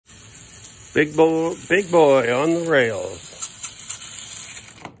Big boy on the rails.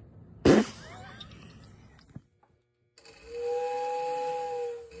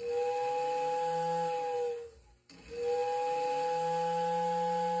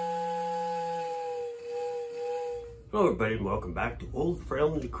 Hello everybody and welcome back to Old,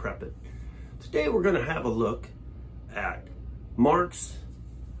 Frail, and Decrepit. Today we're going to have a look at Marx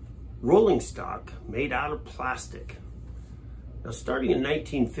rolling stock made out of plastic. Now, starting in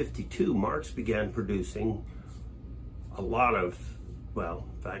 1952, Marx began producing a lot of, well,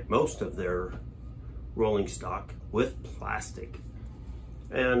 in fact, most of their rolling stock with plastic.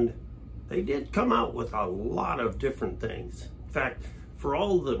 And they did come out with a lot of different things. In fact, for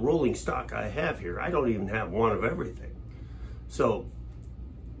all the rolling stock I have here, I don't even have one of everything. So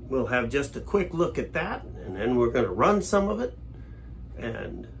we'll have just a quick look at that, and then we're going to run some of it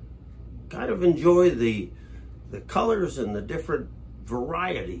and kind of enjoy the colors and the different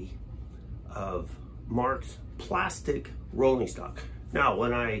variety of Marx plastic rolling stock. Now,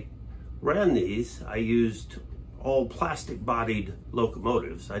 when I ran these, I used all plastic bodied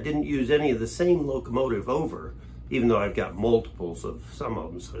locomotives. I didn't use any of the same locomotive over, even though I've got multiples of some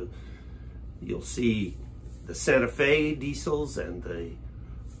of them. So you'll see the Santa Fe diesels and the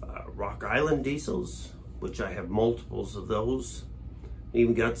Rock Island diesels, which I have multiples of those.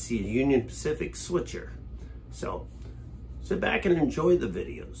 Even got to see a Union Pacific switcher. So sit back and enjoy the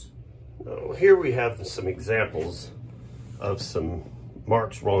videos. Here we have some examples of some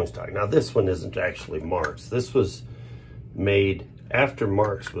Marx rolling stock. Now this one isn't actually Marx. This was made after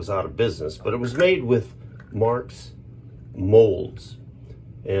Marx was out of business, but it was made with Marx molds.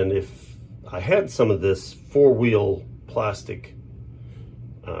 And if I had some of this four-wheel plastic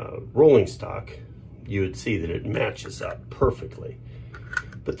rolling stock, you would see that it matches up perfectly.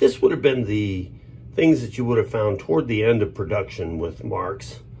 But this would have been the things that you would have found toward the end of production with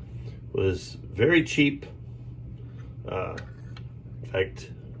Marx. Was very cheap. In fact,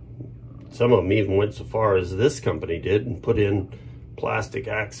 some of them even went so far as this company did and put in plastic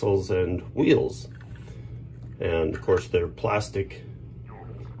axles and wheels. And of course their plastic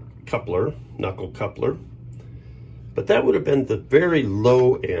coupler, knuckle coupler. But that would have been the very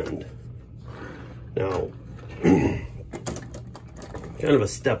low end. Now, kind of a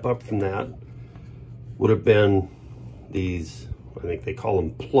step up from that would have been these, I think they call them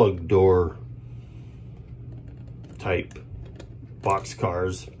plug door type box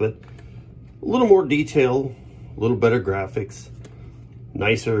cars, but a little more detail, a little better graphics,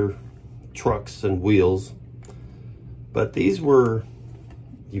 nicer trucks and wheels. But these were,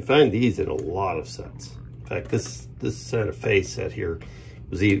 you find these in a lot of sets. In fact, this Santa Fe set here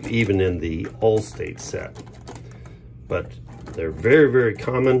was even in the All-State set. But they're very, very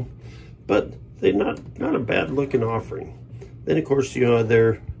common, but they're not a bad looking offering. Then of course, you know,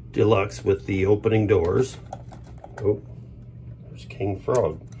 they're deluxe with the opening doors. Oh, there's King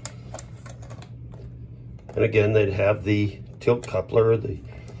Frog. And again, they'd have the tilt coupler, the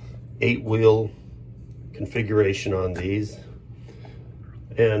 8-wheel configuration on these.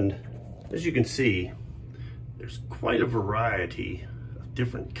 And as you can see, there's quite a variety of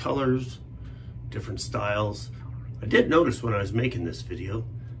different colors, different styles. I did notice when I was making this video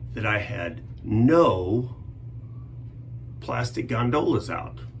that I had no plastic gondolas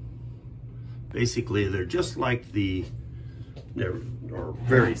out. Basically, they're just like they're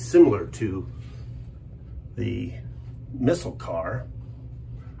very similar to the missile car,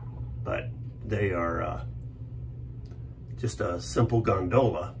 but they are just a simple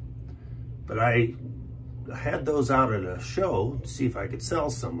gondola. But I had those out at a show to see if I could sell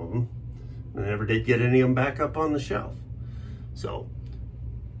some of them. I never did get any of them back up on the shelf. So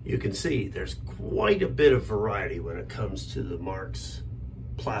you can see there's quite a bit of variety when it comes to the Marx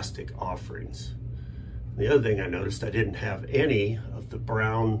plastic offerings. The other thing I noticed, I didn't have any of the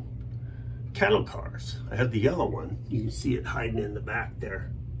brown cattle cars. I had the yellow one. You can see it hiding in the back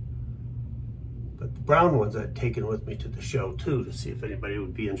there. But the brown ones I'd taken with me to the show too, to see if anybody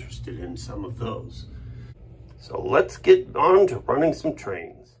would be interested in some of those. So let's get on to running some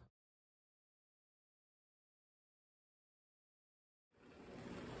trains.